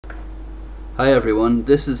Hi everyone,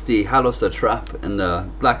 this is the Halosar trap in the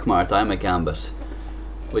Blackmar-Diemer Gambit,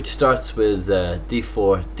 which starts with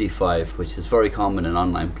d4, d5, which is very common in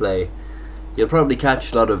online play. You'll probably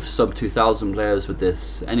catch a lot of sub 2000 players with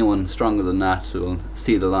this. Anyone stronger than that will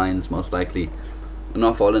see the lines most likely and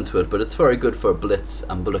not fall into it, but it's very good for blitz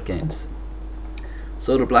and bullet games.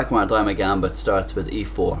 So the Blackmar-Diemer Gambit starts with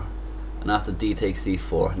e4, and after d takes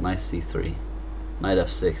e4, knight c3, knight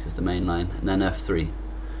f6 is the main line, and then f3.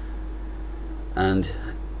 And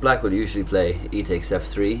black will usually play e takes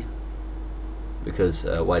f3 because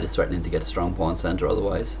white is threatening to get a strong pawn center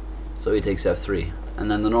otherwise, so e takes f3, and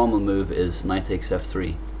then the normal move is knight takes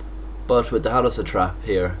f3. But with the Halosar trap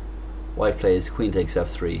here, white plays queen takes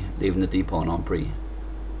f3, leaving the d pawn on pre.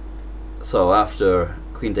 So after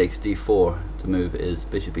queen takes d4, the move is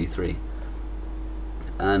bishop e3,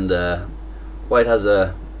 and black has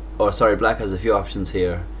a few options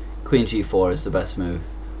here. Queen g4 is the best move.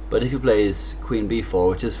 But if he plays queen b4,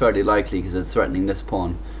 which is fairly likely because it's threatening this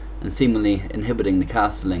pawn and seemingly inhibiting the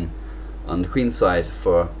castling on the queen side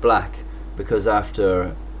for black, because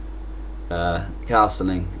after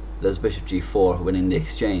castling there's bishop g4 winning the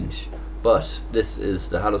exchange. But this is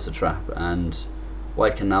the Halosar trap, and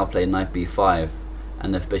white can now play knight b5,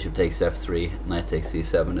 and if bishop takes f3, knight takes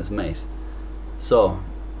c7 is mate. So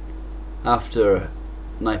after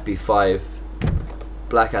knight b5,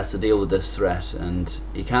 black has to deal with this threat, and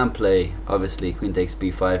he can't play obviously queen takes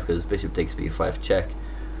b5 because bishop takes b5 check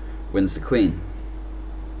wins the queen.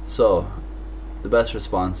 So the best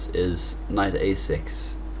response is knight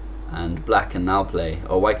a6, and black can now play,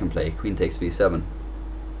 or white can play, queen takes b7,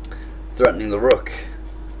 threatening the rook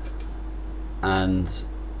and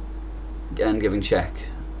again giving check.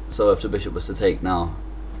 So if the bishop was to take now,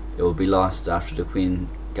 it will be lost after the queen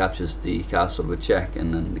captures the castle with check,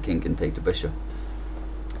 and then the king can take the bishop.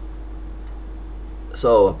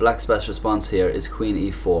 So black's best response here is queen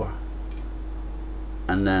e4,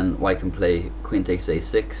 and then white can play queen takes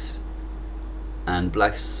a6, and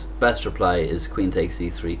black's best reply is queen takes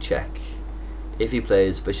e3 check. If he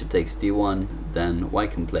plays bishop takes d1, then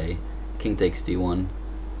white can play king takes d1,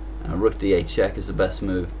 rook d8 check is the best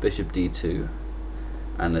move, bishop d2,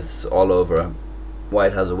 and it's all over.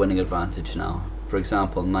 White has a winning advantage now. For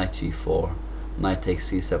example, knight g4, knight takes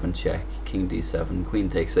c7 check, king d7, queen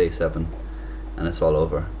takes a7, and it's all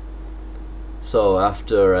over. So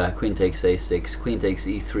after queen takes a6, queen takes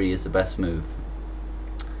e3 is the best move,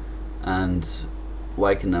 and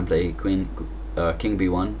white can then play king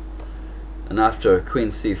b1, and after queen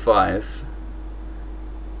c5,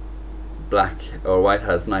 white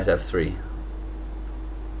has knight f3,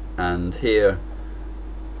 and here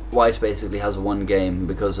white basically has one game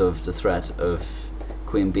because of the threat of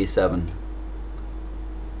queen b7,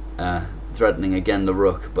 threatening again the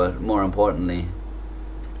rook, but more importantly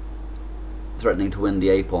threatening to win the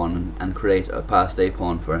a pawn and create a passed a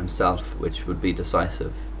pawn for himself, which would be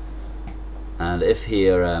decisive. And if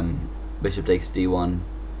here bishop takes d1,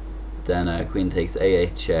 then queen takes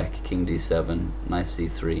a8 check, king d7, knight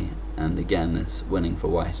c3, and again it's winning for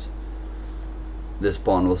white. This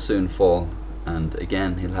pawn will soon fall, and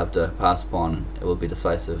again he'll have the passed pawn. It will be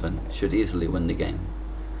decisive and should easily win the game.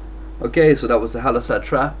 Okay, so that was the Halosar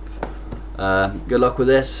trap. Good luck with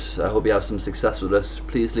it. I hope you have some success with it.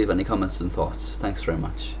 Please leave any comments and thoughts. Thanks very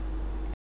much.